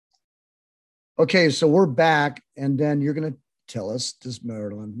Okay, so we're back, and then you're going to tell us this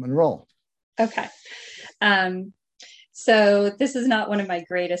Marilyn Monroe. Okay. So this is not one of my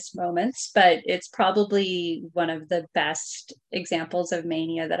greatest moments, but it's probably one of the best examples of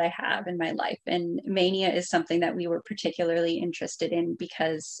mania that I have in my life. And mania is something that we were particularly interested in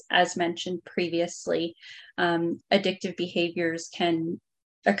because, as mentioned previously, addictive behaviors can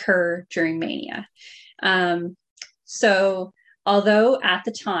occur during mania. So although at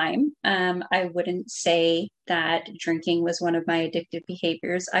the time, I wouldn't say that drinking was one of my addictive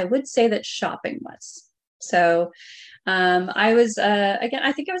behaviors, I would say that shopping was. So I was, again,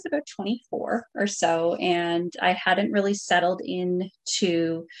 I think I was about 24 or so, and I hadn't really settled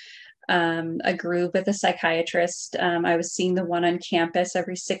into a group with a psychiatrist. I was seeing the one on campus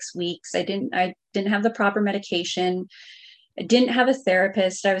every 6 weeks. I didn't have the proper medication. I didn't have a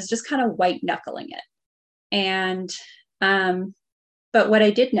therapist. I was just kind of white knuckling it. And, but what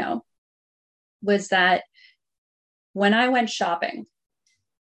I did know was that when I went shopping,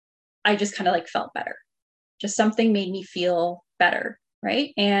 I just kind of like felt better. Just something made me feel better,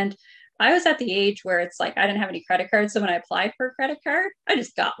 right? And I was at the age where it's like I didn't have any credit cards. So when I applied for a credit card, I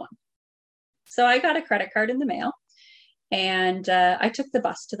just got one. So I got a credit card in the mail, and I took the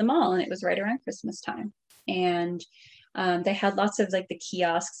bus to the mall, and it was right around Christmas time. And they had lots of like the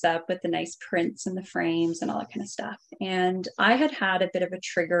kiosks up with the nice prints and the frames and all that kind of stuff. And I had a bit of a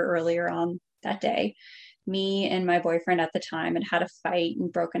trigger earlier on that day. Me and my boyfriend at the time had a fight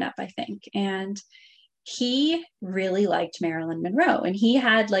and broken up, I think. And he really liked Marilyn Monroe, and he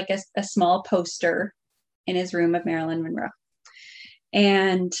had like a small poster in his room of Marilyn Monroe.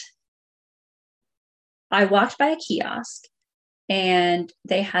 And I walked by a kiosk, and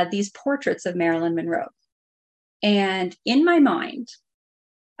they had these portraits of Marilyn Monroe. And in my mind,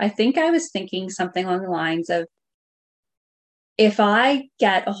 I think I was thinking something along the lines of, if I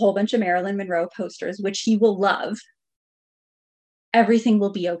get a whole bunch of Marilyn Monroe posters, which he will love, everything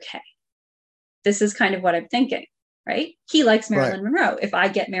will be okay. This is kind of what I'm thinking, right? He likes Marilyn Monroe. If I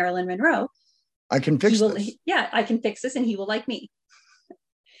get Marilyn Monroe, I can fix this. Yeah, I can fix this, and he will like me.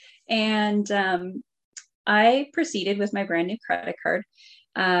 And I proceeded with my brand new credit card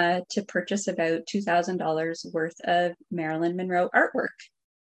to purchase about $2,000 worth of Marilyn Monroe artwork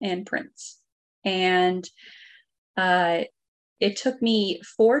and prints. And it took me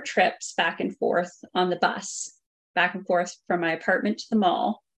 4 trips back and forth on the bus, back and forth from my apartment to the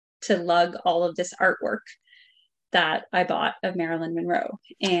mall, to lug all of this artwork that I bought of Marilyn Monroe.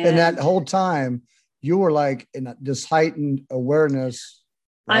 And that whole time you were like in this heightened awareness.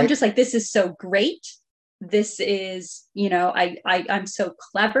 Right? I'm just like, this is so great. This is, I'm so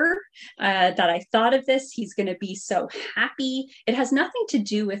clever that I thought of this. He's going to be so happy. It has nothing to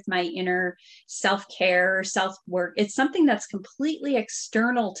do with my inner self-care or self-work. It's something that's completely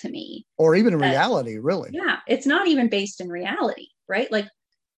external to me. Or even reality, really. Yeah. It's not even based in reality, right? Like,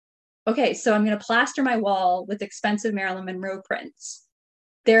 okay, so I'm going to plaster my wall with expensive Marilyn Monroe prints.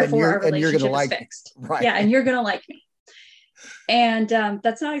 Therefore, our relationship is fixed. Right. Yeah, and you're going to like me. And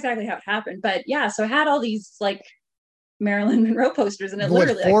that's not exactly how it happened. But yeah, so I had all these like Marilyn Monroe posters, and it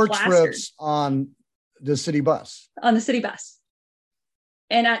literally 4 trips on the city bus. On the city bus.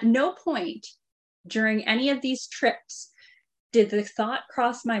 And at no point during any of these trips did the thought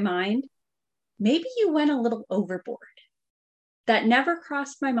cross my mind, maybe you went a little overboard. That never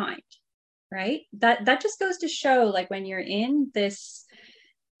crossed my mind, right? That just goes to show, like, when you're in this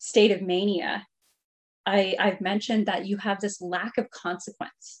state of mania, I've mentioned that you have this lack of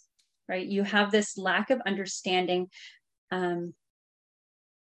consequence, right? You have this lack of understanding of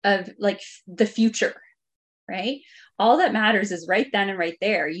like the future, right? All that matters is right then and right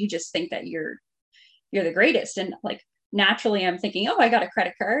there. You just think that you're the greatest. And like, naturally I'm thinking, oh, I got a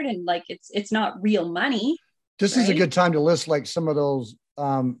credit card, and like, it's not real money. This is a good time to list like some of those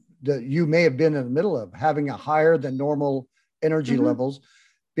that you may have been in the middle of, having a higher than normal energy levels,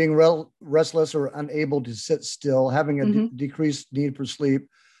 being restless or unable to sit still, having a decreased need for sleep,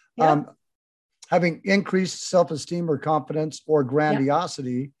 having increased self-esteem or confidence or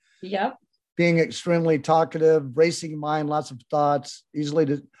grandiosity, being extremely talkative, racing mind, lots of thoughts,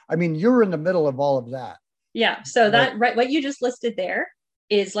 you're in the middle of all of that. Yeah. So that, what you just listed there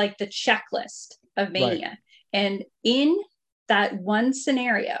is like the checklist of mania. Right. And in that one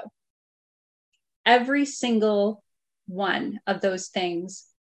scenario, every single one of those things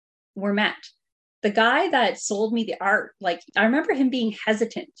were met. The guy that sold me the art, like, I remember him being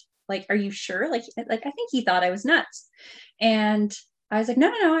hesitant. Like, are you sure? Like I think he thought I was nuts. And I was like, no,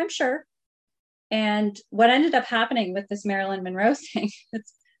 I'm sure. And what ended up happening with this Marilyn Monroe thing,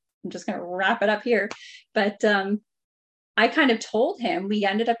 I'm just going to wrap it up here. But I kind of told him, we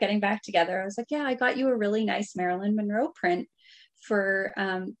ended up getting back together. I was like, yeah, I got you a really nice Marilyn Monroe print for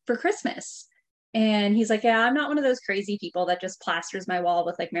Christmas. And he's like, yeah, I'm not one of those crazy people that just plasters my wall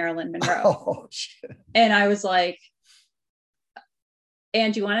with like Marilyn Monroe. Oh, shit. And I was like,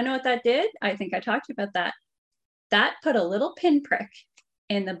 and do you want to know what that did? I think I talked to you about that. That put a little pinprick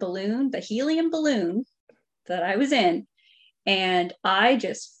in the balloon, the helium balloon that I was in. And I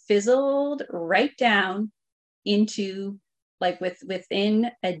just fizzled right down into like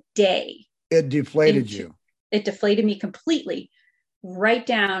within a day. It deflated you. It deflated me completely, right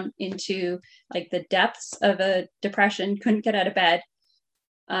down into like the depths of a depression. Couldn't get out of bed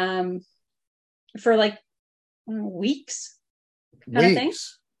for like weeks.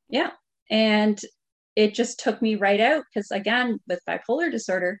 Yeah. And it just took me right out, because again, with bipolar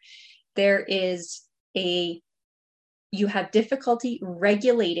disorder, you have difficulty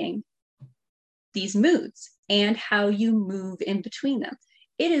regulating these moods and how you move in between them.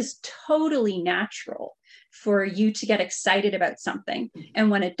 It is totally natural for you to get excited about something.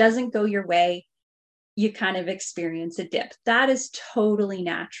 And when it doesn't go your way, you kind of experience a dip. That is totally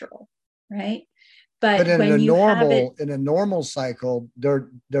natural, right? But in when in a normal cycle, they're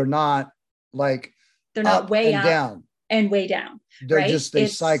not like they're not way and up down and way down. They're right? just they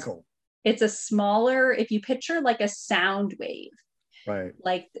cycle. It's a smaller, if you picture like a sound wave, right?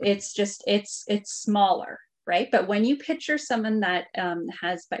 Like it's smaller, right? But when you picture someone that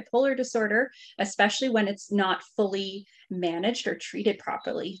has bipolar disorder, especially when it's not fully managed or treated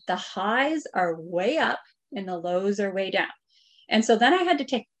properly, the highs are way up and the lows are way down. And so then I had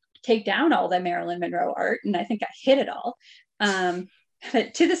to take down all the Marilyn Monroe art, and I think I hit it all.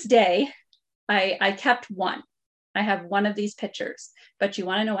 But to this day, I kept one. I have one of these pictures. But you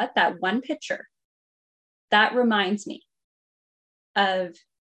want to know what? That one picture, that reminds me of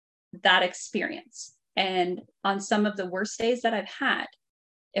that experience. And on some of the worst days that I've had,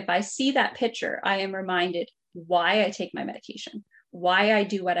 if I see that picture, I am reminded why I take my medication, why I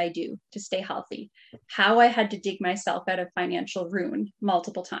do what I do to stay healthy, how I had to dig myself out of financial ruin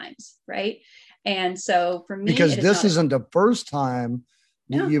multiple times, right? And so for me, because this isn't the first time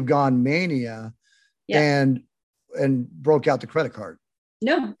you've gone mania and broke out the credit card.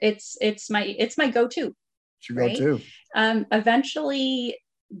 No, it's my go-to. It's your go-to. Eventually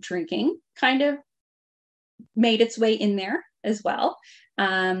drinking kind of made its way in there as well.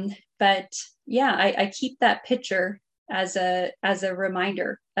 But yeah, I keep that picture as a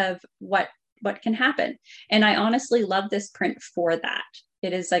reminder of what can happen. And I honestly love this print for that.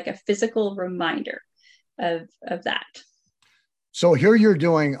 It is like a physical reminder of that. So here you're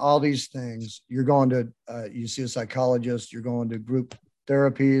doing all these things. You're going to, you see a psychologist, you're going to group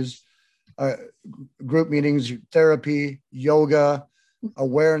therapies, group meetings, therapy, yoga,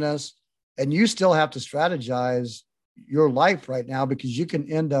 awareness, and you still have to strategize your life right now, because you can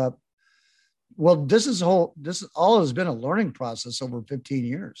end up, well, this all has been a learning process over 15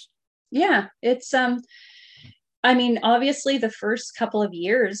 years. Yeah. It's, I mean, obviously the first couple of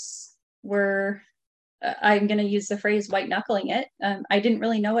years were, I'm going to use the phrase white knuckling it. I didn't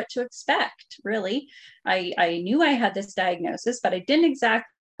really know what to expect, really. I knew I had this diagnosis, but I didn't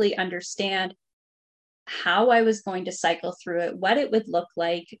exactly understand how I was going to cycle through it, what it would look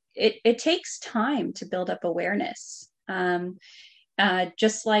like. It takes time to build up awareness.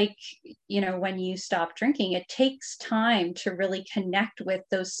 Just like, when you stop drinking, it takes time to really connect with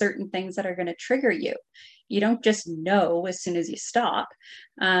those certain things that are going to trigger you. You don't just know as soon as you stop,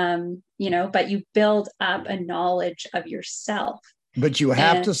 but you build up a knowledge of yourself. But you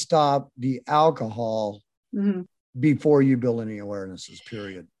have to stop the alcohol before you build any awarenesses,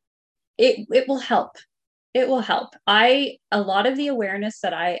 period. It will help. It will help. A lot of the awareness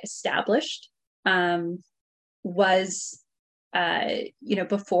that I established was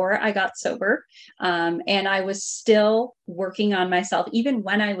before I got sober. And I was still working on myself, even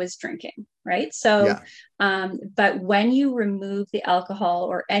when I was drinking. Right. So, but when you remove the alcohol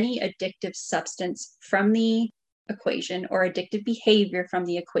or any addictive substance from the equation, or addictive behavior from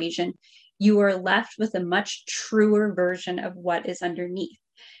the equation, you are left with a much truer version of what is underneath.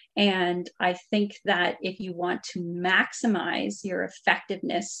 And I think that if you want to maximize your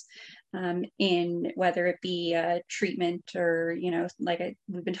effectiveness in whether it be treatment or,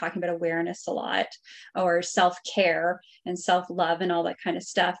 we've been talking about awareness a lot, or self-care and self-love and all that kind of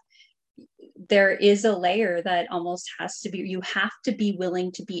stuff, there is a layer that almost has to be, you have to be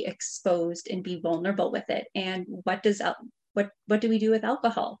willing to be exposed and be vulnerable with it. And what do we do with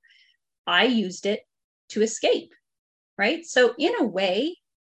alcohol? I used it to escape, right? So in a way,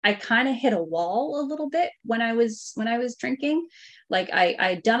 I kind of hit a wall a little bit when I was drinking. Like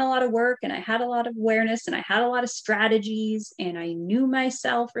I'd done a lot of work and I had a lot of awareness and I had a lot of strategies and I knew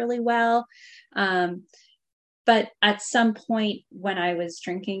myself really well. But at some point when I was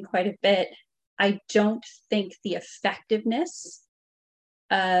drinking quite a bit, I don't think the effectiveness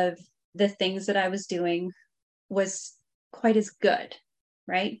of the things that I was doing was quite as good,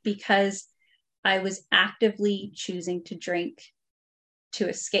 right? Because I was actively choosing to drink to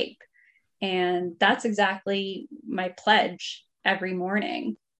escape. And that's exactly my pledge every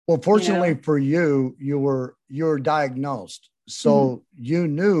morning. Well, fortunately for you, you were diagnosed. So you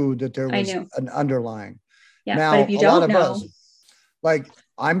knew that there was an underlying. Yeah. Now, but if you a don't lot of know, us, like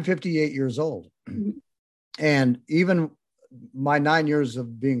I'm 58 years old. And even my 9 years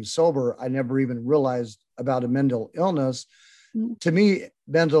of being sober, I never even realized about a mental illness. To me,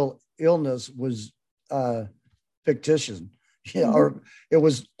 mental illness was fictitious. Or it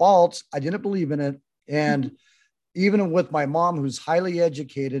was false. I didn't believe in it. And even with my mom, who's highly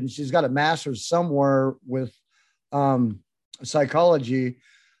educated and she's got a master's somewhere with psychology,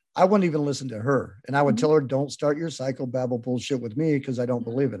 I wouldn't even listen to her. And I would tell her, don't start your psychobabble bullshit with me because I don't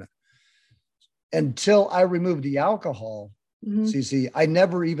believe in it. Until I removed the alcohol, CeeCce, I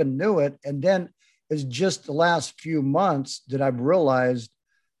never even knew it. And then it's just the last few months that I've realized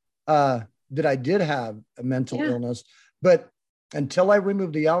that I did have a mental illness. But until I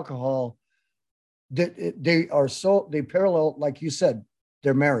removed the alcohol, they parallel, like you said,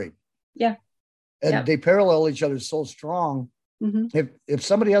 they're married. Yeah. And they parallel each other so strong. If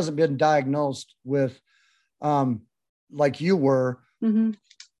somebody hasn't been diagnosed with, like you were,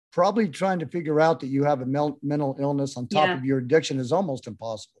 probably trying to figure out that you have a mental illness on top of your addiction is almost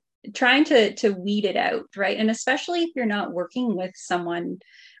impossible. Trying to weed it out, right? And especially if you're not working with someone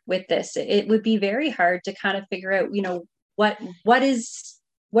with this, it would be very hard to kind of figure out, what is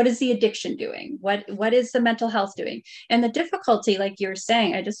the addiction doing? What is the mental health doing? And the difficulty, like you were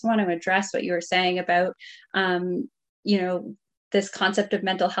saying, I just want to address what you were saying about, this concept of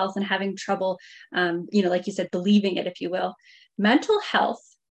mental health and having trouble, like you said, believing it, if you will. Mental health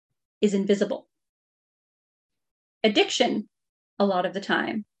is invisible. Addiction, a lot of the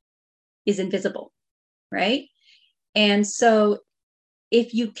time, is invisible, right? And so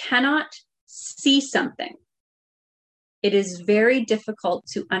if you cannot see something, it is very difficult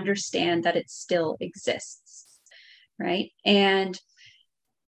to understand that it still exists, right? And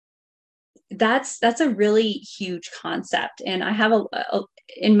that's a really huge concept. And I have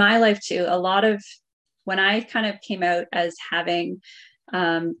in my life too, a lot of, when I kind of came out as having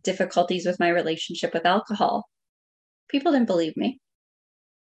difficulties with my relationship with alcohol, people didn't believe me.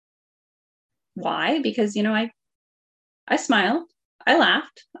 Why? Because, I smiled, I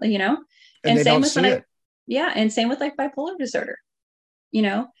laughed, and same with and same with like bipolar disorder.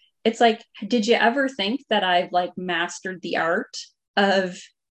 It's like, did you ever think that I've like mastered the art of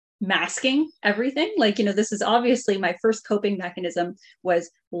masking everything? Like, this is obviously my first coping mechanism was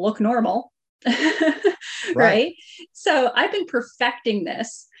look normal. Right. So I've been perfecting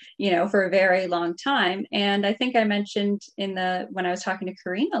this, for a very long time. And I think I mentioned when I was talking to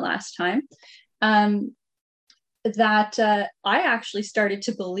Karina last time, that I actually started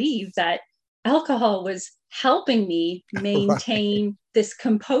to believe that alcohol was helping me maintain this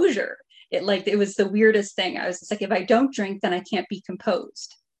composure. It was the weirdest thing. I was just like, if I don't drink, then I can't be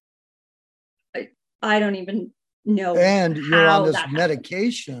composed. I don't even know. And you're on this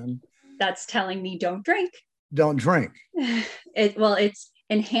medication that's telling me don't drink. Don't drink. It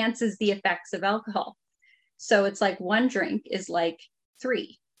enhances the effects of alcohol. So it's like one drink is like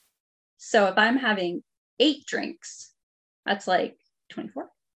 3. So if I'm having 8 drinks, that's like 24,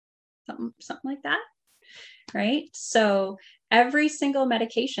 something like that. Right. So every single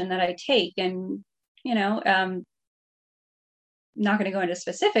medication that I take, and, not going to go into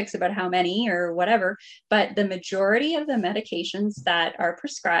specifics about how many or whatever, but the majority of the medications that are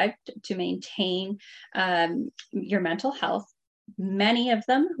prescribed to maintain your mental health, many of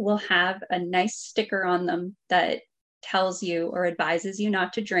them will have a nice sticker on them that tells you or advises you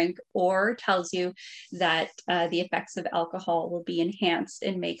not to drink, or tells you that the effects of alcohol will be enhanced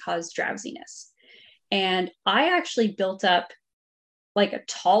and may cause drowsiness. And I actually built up like a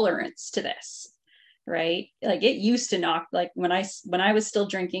tolerance to this. Right. Like it used to knock, like when I was still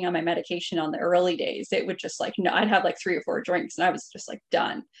drinking on my medication on the early days, it would just like, no, I'd have like 3 or 4 drinks and I was just like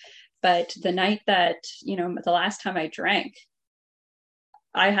done. But the night that, the last time I drank,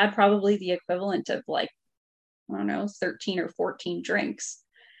 I had probably the equivalent of like, I don't know, 13 or 14 drinks.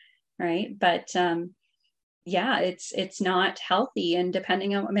 Right. But it's not healthy. And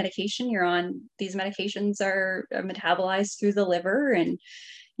depending on what medication you're on, these medications are metabolized through the liver, and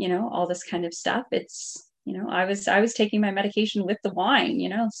all this kind of stuff. It's, I was taking my medication with the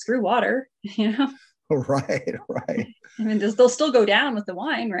wine, screw water, Right. Right. I mean, they'll still go down with the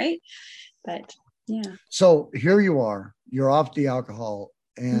wine, right? But yeah. So here you are, you're off the alcohol,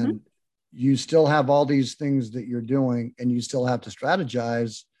 and you still have all these things that you're doing, and you still have to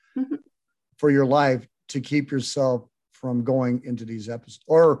strategize for your life to keep yourself from going into these episodes.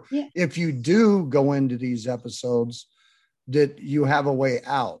 Or if you do go into these episodes, that you have a way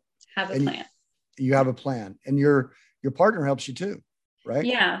out. Have a plan. You have a plan, and your partner helps you too, right?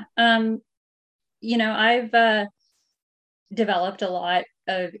 Yeah. I've developed a lot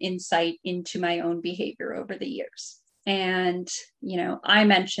of insight into my own behavior over the years. And, I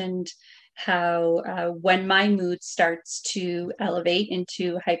mentioned how when my mood starts to elevate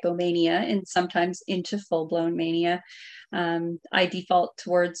into hypomania and sometimes into full-blown mania, I default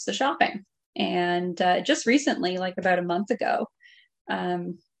towards the shopping. And just recently, like about a month ago,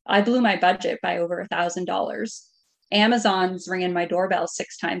 I blew my budget by over $1,000. Amazon's ringing my doorbell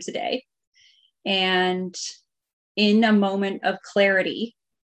 6 times a day. And in a moment of clarity,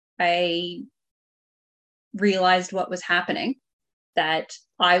 I realized what was happening, that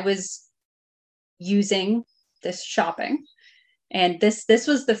I was using this shopping. And this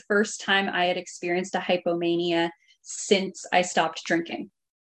was the first time I had experienced a hypomania since I stopped drinking.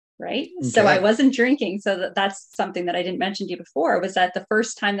 Right. Okay. So I wasn't drinking. So that's something that I didn't mention to you before, was that the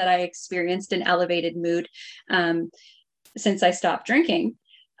first time that I experienced an elevated mood since I stopped drinking.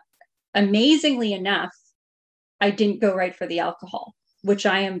 Amazingly enough, I didn't go right for the alcohol, which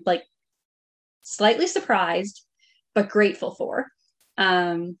I am like slightly surprised, but grateful for.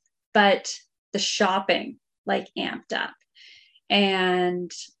 But the shopping like amped up.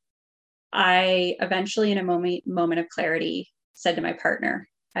 And I eventually, in a moment of clarity, said to my partner,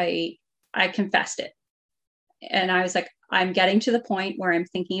 I confessed it. And I was like, I'm getting to the point where I'm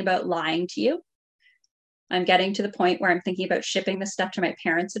thinking about lying to you. I'm getting to the point where I'm thinking about shipping the stuff to my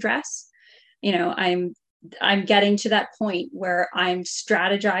parents' address. I'm getting to that point where I'm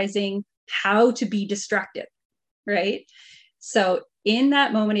strategizing how to be destructive, right? So in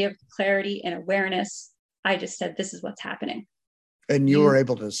that moment of clarity and awareness, I just said, this is what's happening. And you were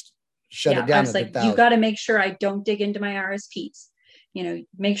able to shut it down. I was like, you got to make sure I don't dig into my RSPs,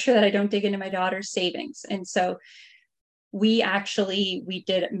 make sure that I don't dig into my daughter's savings. And so we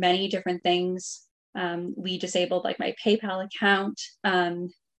did many different things. We disabled like my PayPal account.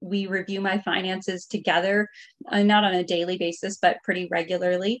 We review my finances together, not on a daily basis, but pretty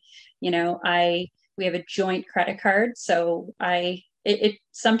regularly. We have a joint credit card. So it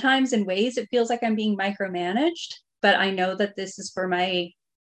sometimes in ways it feels like I'm being micromanaged, but I know that this is for my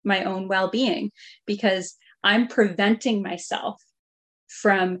own well-being, because I'm preventing myself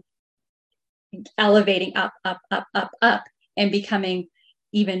from elevating up, and becoming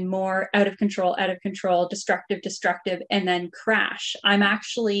even more out of control, destructive, and then crash. I'm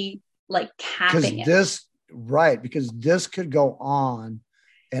actually like capping it. Because this could go on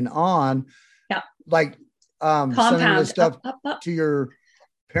and on. Yeah. Like sending this stuff up. to your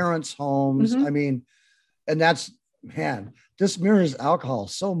parents' homes. I mean, and this mirrors alcohol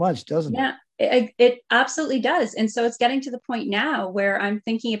so much, doesn't it? Yeah, it absolutely does. And so it's getting to the point now where I'm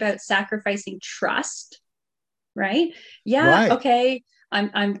thinking about sacrificing trust, right? Yeah. Right. Okay.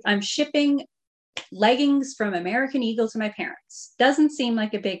 I'm shipping leggings from American Eagle to my parents. Doesn't seem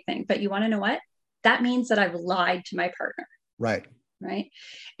like a big thing, but you want to know what? That means that I've lied to my partner. Right. Right.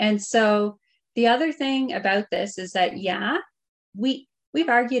 And so the other thing about this is that, we've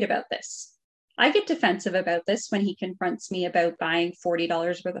argued about this. I get defensive about this when he confronts me about buying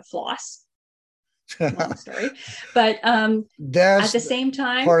 $40 worth of floss. Long story, but that's at the same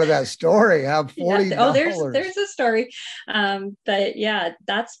time, part of that story. Have $40. There's a story, but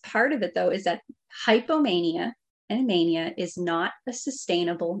that's part of it. Though, is that hypomania and mania is not a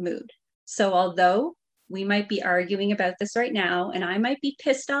sustainable mood. So although we might be arguing about this right now, and I might be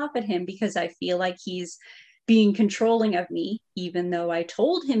pissed off at him because I feel like he's being controlling of me, even though I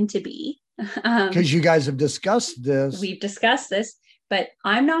told him to be. Because you guys have discussed this. We've discussed this. But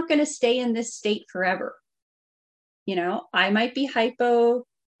I'm not going to stay in this state forever. I might be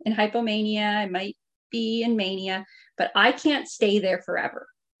in hypomania, I might be in mania, but I can't stay there forever.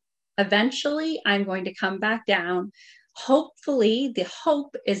 Eventually, I'm going to come back down. Hopefully, the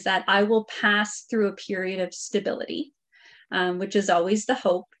hope is that I will pass through a period of stability, which is always the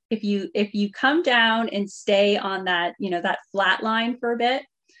hope. If you come down and stay on that, that flat line for a bit,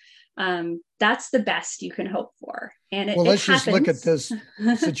 that's the best you can hope for. And let's just look at this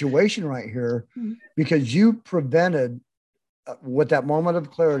situation right here, because you prevented with that moment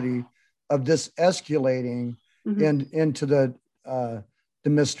of clarity of this escalating into the the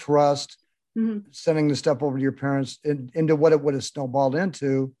mistrust, Mhm. sending the stuff over to your parents into what it would have snowballed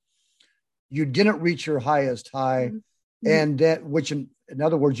into. You didn't reach your highest high. Mhm. And that, which in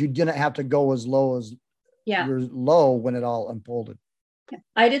other words, you didn't have to go as low as Yeah. you're low when it all unfolded.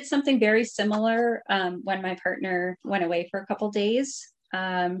 I did something very similar when my partner went away for a couple days.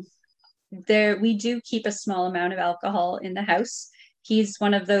 We do keep a small amount of alcohol in the house. He's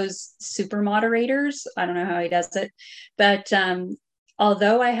one of those super moderators. I don't know how he does it, but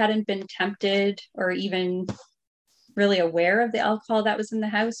although I hadn't been tempted or even really aware of the alcohol that was in the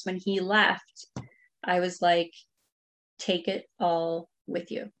house when he left, I was like, take it all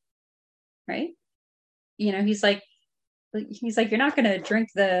with you, right? You know, he's like, you're not going to drink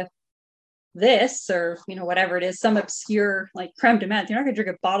this or, you know, whatever it is, some obscure like creme de menthe. You're not going to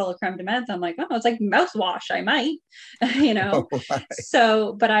drink a bottle of creme de menthe. I'm like, oh, it's like mouthwash. I might, you know. Right.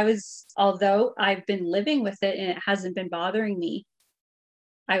 So, but although I've been living with it and it hasn't been bothering me,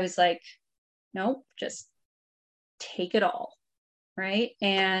 I was like, nope, just take it all, right?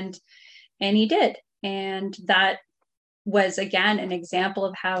 And he did, and that was again an example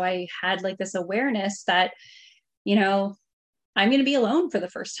of how I had like this awareness that, you know, I'm going to be alone for the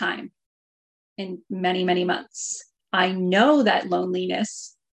first time in many, many months. I know that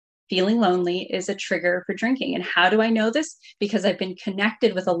feeling lonely is a trigger for drinking. And how do I know this? Because I've been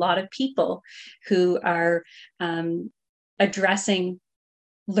connected with a lot of people who are addressing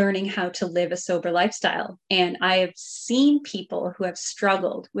learning how to live a sober lifestyle. And I have seen people who have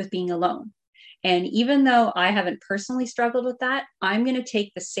struggled with being alone. And even though I haven't personally struggled with that, I'm going to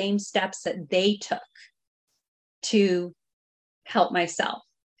take the same steps that they took to help myself.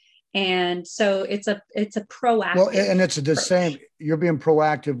 And so it's a proactive. Well, and it's the approach. same. You're being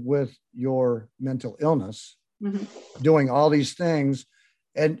proactive with your mental illness, Mm-hmm. doing all these things.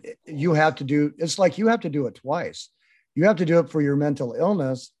 And you have to do, it's like you have to do it twice. You have to do it for your mental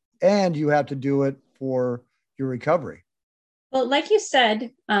illness and you have to do it for your recovery. Well, like you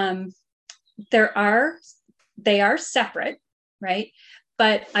said, they are separate, right?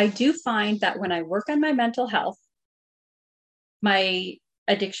 But I do find that when I work on my mental health, my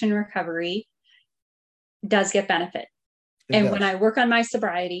addiction recovery does get benefit. When I work on my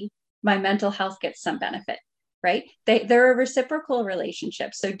sobriety, my mental health gets some benefit, right? They're a reciprocal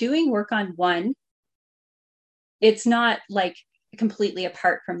relationship. So doing work on one, it's not like completely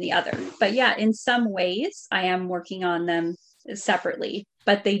apart from the other. But yeah, in some ways, I am working on them separately,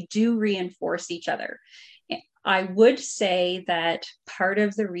 but they do reinforce each other. I would say that part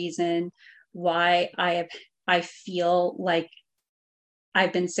of the reason why I feel like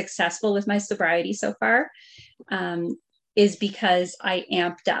I've been successful with my sobriety so far is because I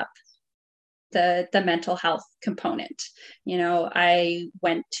amped up the mental health component. You know, I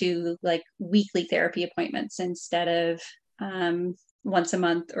went to like weekly therapy appointments instead of once a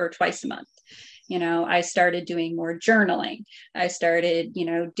month or twice a month. You know, I started doing more journaling. I started, you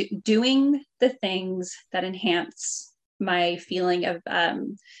know, doing the things that enhance my feeling of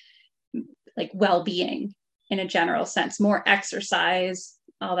like well-being in a general sense, more exercise,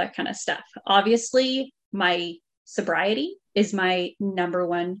 all that kind of stuff. Obviously, my sobriety is my number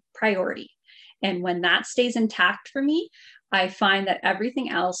one priority. And when that stays intact for me, I find that everything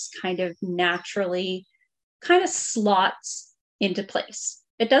else kind of naturally kind of slots into place.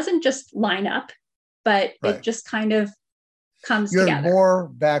 It doesn't just line up, but Right. It just kind of comes You're together. more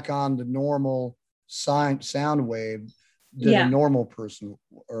back on the normal sound wave than a normal person,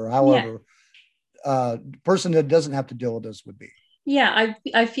 or however person that doesn't have to deal with this would be. Yeah,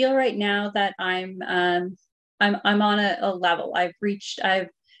 I feel right now that I'm on a level.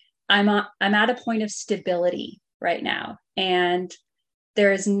 I'm at a point of stability right now, and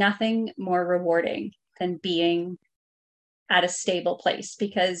there is nothing more rewarding than being at a stable place,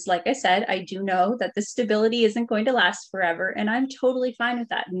 because like I said, I do know that the stability isn't going to last forever, and I'm totally fine with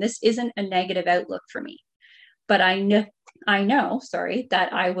that. And this isn't a negative outlook for me, but I know that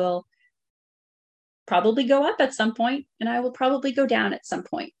I will probably go up at some point and I will probably go down at some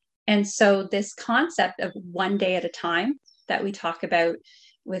point. And so this concept of one day at a time that we talk about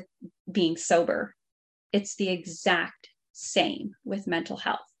with being sober, it's the exact same with mental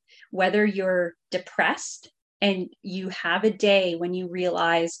health. Whether you're depressed and you have a day when you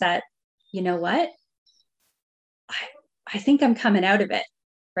realize that, you know what, I think I'm coming out of it,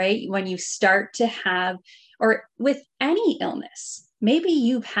 right? When you start to have, or with any illness, maybe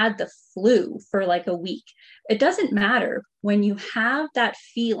you've had the flu for like a week. It doesn't matter. When you have that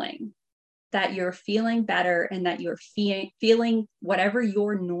feeling that you're feeling better and that you're feeling whatever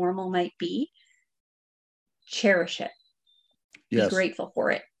your normal might be, cherish it. Be grateful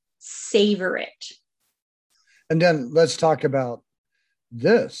for it. Savor it. And then let's talk about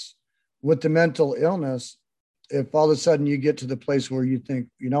this with the mental illness. If all of a sudden you get to the place where you think,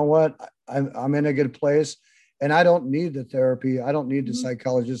 you know what, I'm in a good place and I don't need the therapy. I don't need the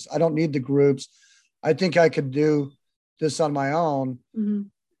psychologist. I don't need the groups. I think I could do this on my own.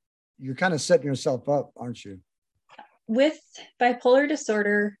 You're kind of setting yourself up, aren't you? With bipolar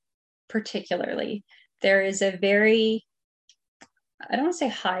disorder, particularly, there is a very, I don't want to say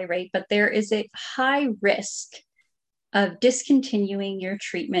high rate, but there is a high risk of discontinuing your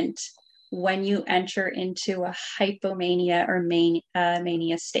treatment when you enter into a hypomania or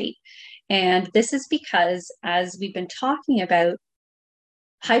mania state. And this is because, as we've been talking about,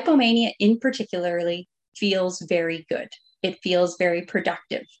 hypomania in particularly feels very good. It feels very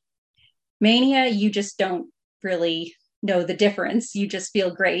productive. Mania, you just don't really know the difference. You just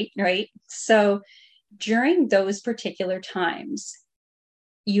feel great, right? So during those particular times,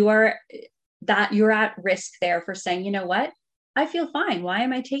 you're at risk there for saying, you know what? I feel fine. Why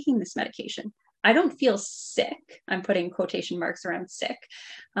am I taking this medication? I don't feel sick. I'm putting quotation marks around sick.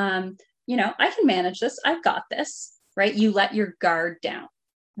 I can manage this. I've got this, right? You let your guard down,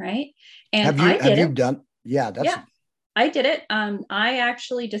 right? And have you done? Yeah, I did it. I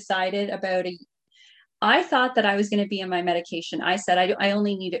actually decided I thought that I was going to be on my medication. I said, I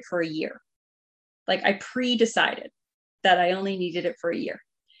only need it for a year. Like I pre-decided that I only needed it for a year.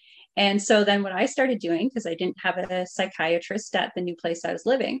 And so then what I started doing, because I didn't have a psychiatrist at the new place I was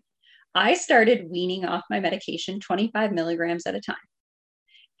living, I started weaning off my medication 25 milligrams at a time.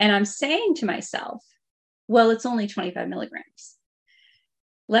 And I'm saying to myself, well, it's only 25 milligrams.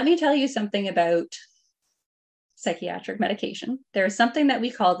 Let me tell you something about psychiatric medication. There is something that we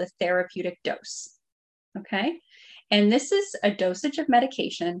call the therapeutic dose. Okay. And this is a dosage of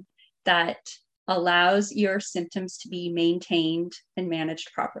medication that allows your symptoms to be maintained and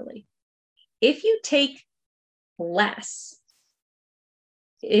managed properly. If you take less,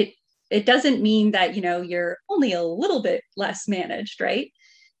 it doesn't mean that, you're only a little bit less managed, right?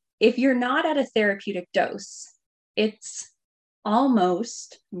 If you're not at a therapeutic dose, it's I'm going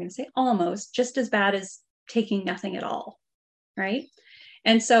to say almost just as bad as taking nothing at all, right?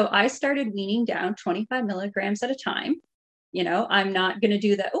 And so I started weaning down 25 milligrams at a time. I'm not going to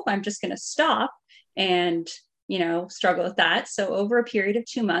do that. Oh, I'm just going to stop and, struggle with that. So over a period of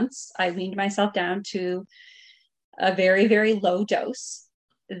 2 months, I weaned myself down to a very, very low dose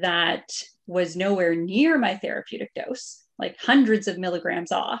that was nowhere near my therapeutic dose, like hundreds of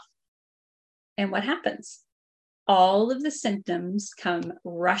milligrams off. And what happens? All of the symptoms come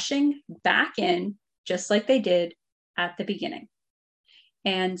rushing back in, just like they did at the beginning.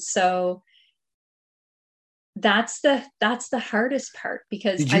 And so that's the hardest part,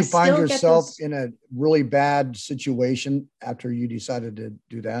 because did you find yourself in a really bad situation after you decided to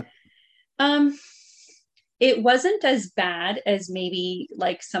do that? It wasn't as bad as maybe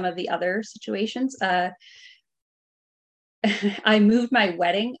like some of the other situations. I moved my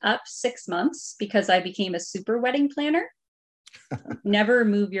wedding up 6 months because I became a super wedding planner. Never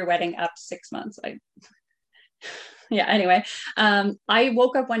move your wedding up 6 months. Anyway, I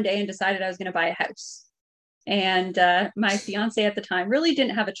woke up one day and decided I was going to buy a house. And my fiance at the time really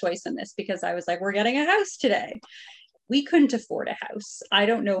didn't have a choice in this, because I was like, we're getting a house today. We couldn't afford a house. I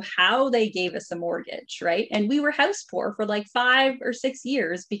don't know how they gave us a mortgage, right? And we were house poor for like 5 or 6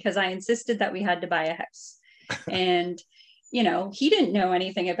 years because I insisted that we had to buy a house. And, he didn't know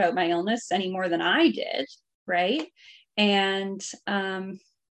anything about my illness any more than I did, right? And,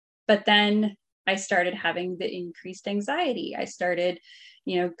 but then I started having the increased anxiety. I started,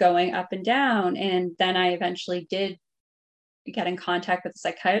 going up and down. And then I eventually did get in contact with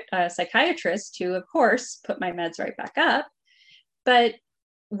a psychiatrist who, of course, put my meds right back up. But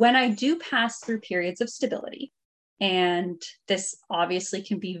when I do pass through periods of stability, and this obviously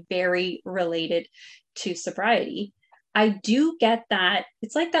can be very related to sobriety, I do get that.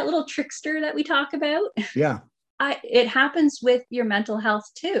 It's like that little trickster that we talk about. Yeah. It happens with your mental health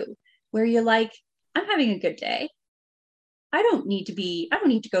too, where you're like, I'm having a good day. I don't need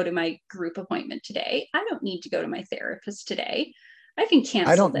to go to my group appointment today. I don't need to go to my therapist today. I can cancel this.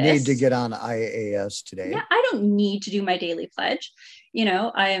 I don't need to get on IAS today. Yeah, I don't need to do my daily pledge.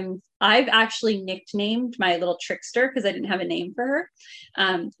 I've actually nicknamed my little trickster, because I didn't have a name for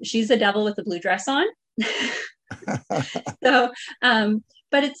her. She's the devil with the blue dress on. So,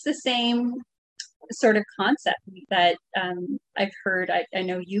 but it's the same sort of concept that I've heard. I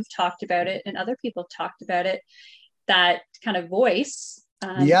know you've talked about it, and other people have talked about it. That kind of voice.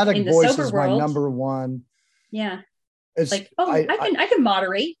 The addict in the voice sober is world, my number one. Yeah. It's like, I can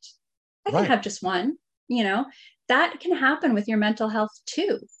moderate. I can right. have just one. That can happen with your mental health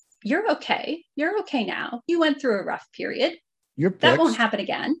too. You're okay. You're okay now. You went through a rough period. You're fixed. That won't happen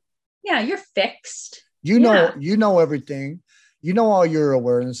again. Yeah, you're fixed. You know everything. You know all your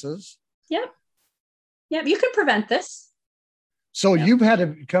awarenesses. Yep. Yep. You can prevent this. So you've had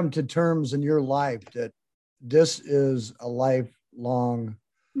to come to terms in your life that this is a lifelong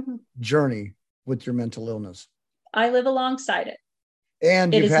journey with your mental illness. I live alongside it.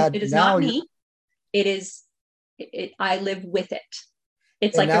 And it is not me. I live with it.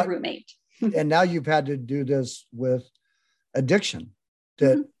 It's like a roommate. And now you've had to do this with addiction.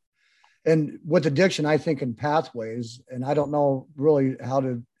 And with addiction, I think in pathways, and I don't know really how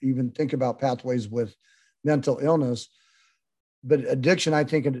to even think about pathways with mental illness, but addiction, I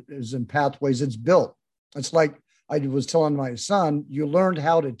think it is in pathways. It's built. It's like I was telling my son, you learned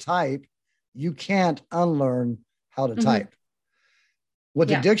how to type. You can't unlearn how to type.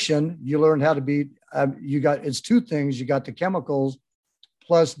 With addiction, you learn how to be, it's two things. You got the chemicals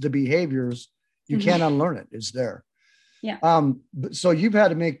plus the behaviors. You can't unlearn it. It's there. Yeah. So you've had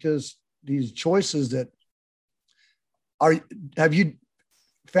to make these choices that have you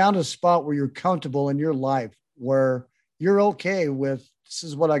found a spot where you're comfortable in your life where you're okay with, this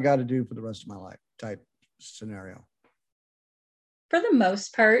is what I got to do for the rest of my life type scenario? For the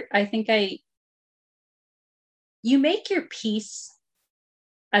most part, I think you make your peace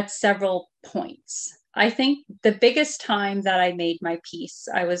at several points. I think the biggest time that I made my peace,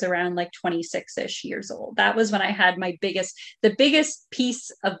 I was around like 26-ish years old. That was when I had the biggest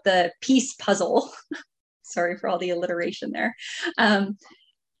piece of the peace puzzle. Sorry for all the alliteration there.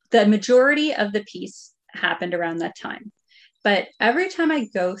 The majority of the peace happened around that time. But every time I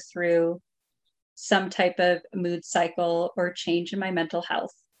go through some type of mood cycle or change in my mental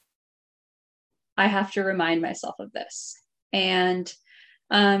health, I have to remind myself of this. And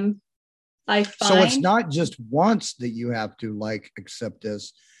I find, so it's not just once that you have to accept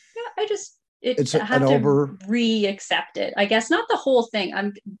this. Yeah, I have to re-accept it. I guess not the whole thing.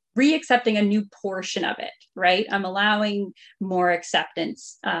 I'm re-accepting a new portion of it, right? I'm allowing more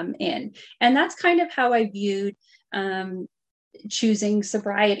acceptance in. And that's kind of how I viewed choosing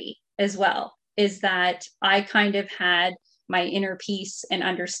sobriety as well, is that I kind of had my inner peace and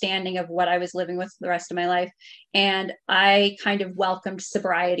understanding of what I was living with the rest of my life. And I kind of welcomed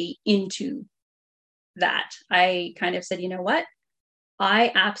sobriety into that. I kind of said, you know what?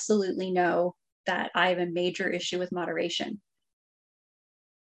 I absolutely know that I have a major issue with moderation.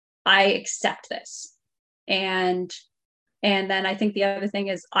 I accept this. And then I think the other thing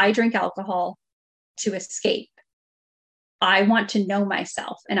is I drink alcohol to escape. I want to know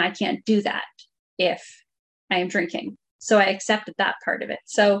myself, and I can't do that if I am drinking. So I accepted that part of it.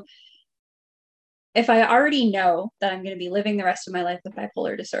 So if I already know that I'm going to be living the rest of my life with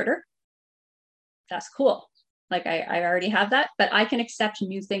bipolar disorder, that's cool. Like I already have that, but I can accept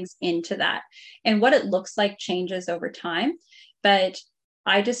new things into that. And what it looks like changes over time. But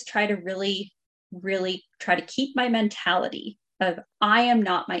I just try to really, really try to keep my mentality of I am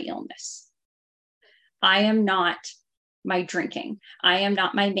not my illness. I am not my drinking. I am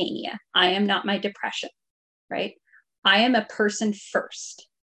not my mania. I am not my depression, right? I am a person first,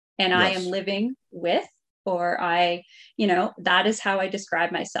 and I am living with, that is how I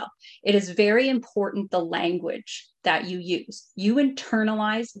describe myself. It is very important, the language that you use. You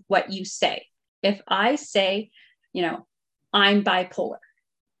internalize what you say. If I say, I'm bipolar,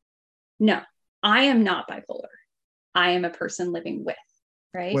 no, I am not bipolar. I am a person living with,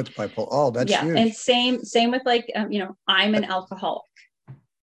 right? With bipolar. Oh, that's huge. And same with I'm an alcoholic.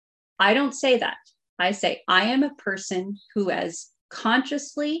 I don't say that. I say, I am a person who has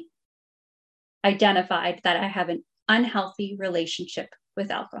consciously identified that I have an unhealthy relationship with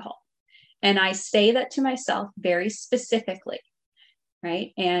alcohol. And I say that to myself very specifically,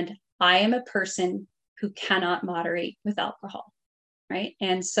 right? And I am a person who cannot moderate with alcohol, right?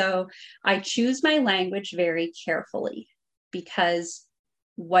 And so I choose my language very carefully, because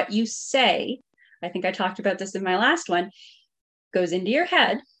what you say, I think I talked about this in my last one, goes into your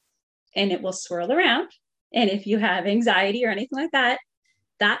head and it will swirl around. And if you have anxiety or anything like that,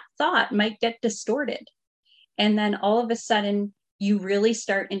 that thought might get distorted. And then all of a sudden, you really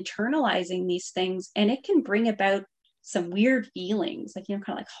start internalizing these things, and it can bring about some weird feelings, kind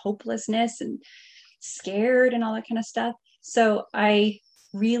of like hopelessness and scared and all that kind of stuff. So I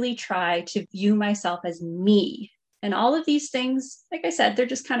really try to view myself as me. And all of these things, like I said, they're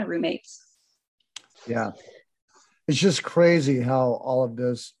just kind of roommates. Yeah. It's just crazy how all of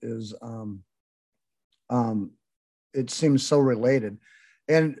this is, it seems so related.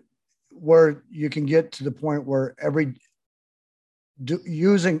 And where you can get to the point where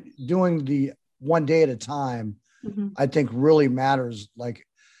doing the one day at a time, I think really matters. Like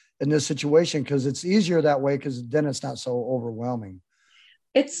in this situation, because it's easier that way, because then it's not so overwhelming.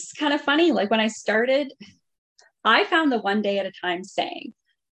 It's kind of funny. Like when I started, I found the one day at a time saying,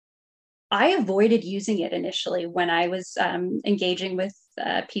 I avoided using it initially when I was engaging with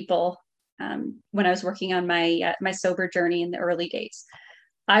people when I was working on my sober journey in the early days.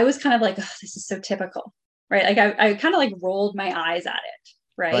 I was kind of like, oh, this is so typical, right? Like I kind of like rolled my eyes at it,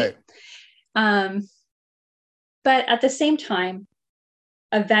 right? Um, but at the same time,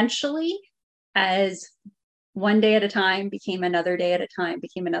 eventually, as one day at a time became another day at a time,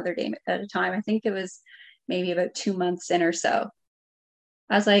 became another day at a time, I think it was maybe about 2 months in or so,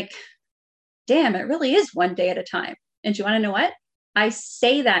 I was like, damn, it really is one day at a time. And do you want to know what? I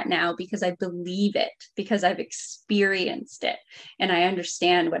say that now because I believe it, because I've experienced it and I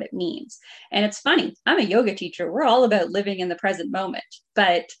understand what it means. And it's funny, I'm a yoga teacher. We're all about living in the present moment.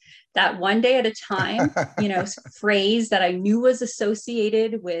 But that one day at a time, phrase that I knew was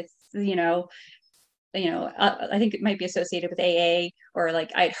associated with, I think it might be associated with AA, or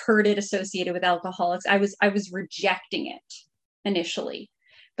like I'd heard it associated with alcoholics. I was rejecting it initially.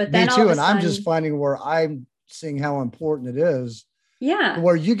 But then Me all too. of a And I'm sudden, just finding where I'm seeing how important it is, yeah,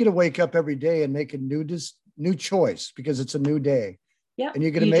 where you get to wake up every day and make a new choice, because it's a new day. yeah, And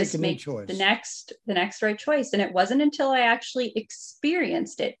you get to you make just a new make choice. the next right choice. And it wasn't until I actually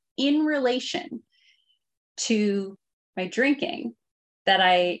experienced it in relation to my drinking that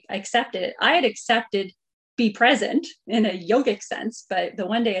I accepted it. I had accepted be present in a yogic sense, but the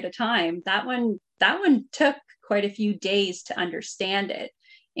one day at a time, that one took quite a few days to understand it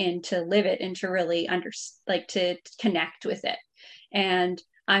and to live it and to really to connect with it. And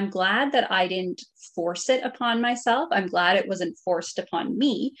I'm glad that I didn't force it upon myself. I'm glad it wasn't forced upon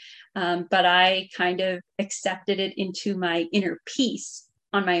me, but I kind of accepted it into my inner peace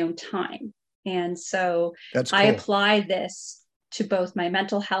on my own time. And so That's I cool. apply this to both my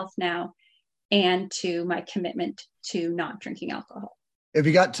mental health now and to my commitment to not drinking alcohol. If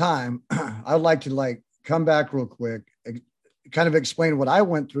you got time, I'd like to come back real quick, kind of explain what I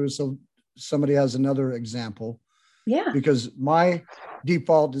went through, so somebody has another example. Yeah. Because my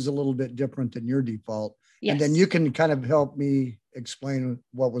default is a little bit different than your default. Yes. And then you can kind of help me explain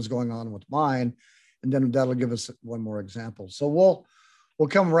what was going on with mine. And then that'll give us one more example. So we'll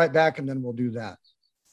come right back and then we'll do that.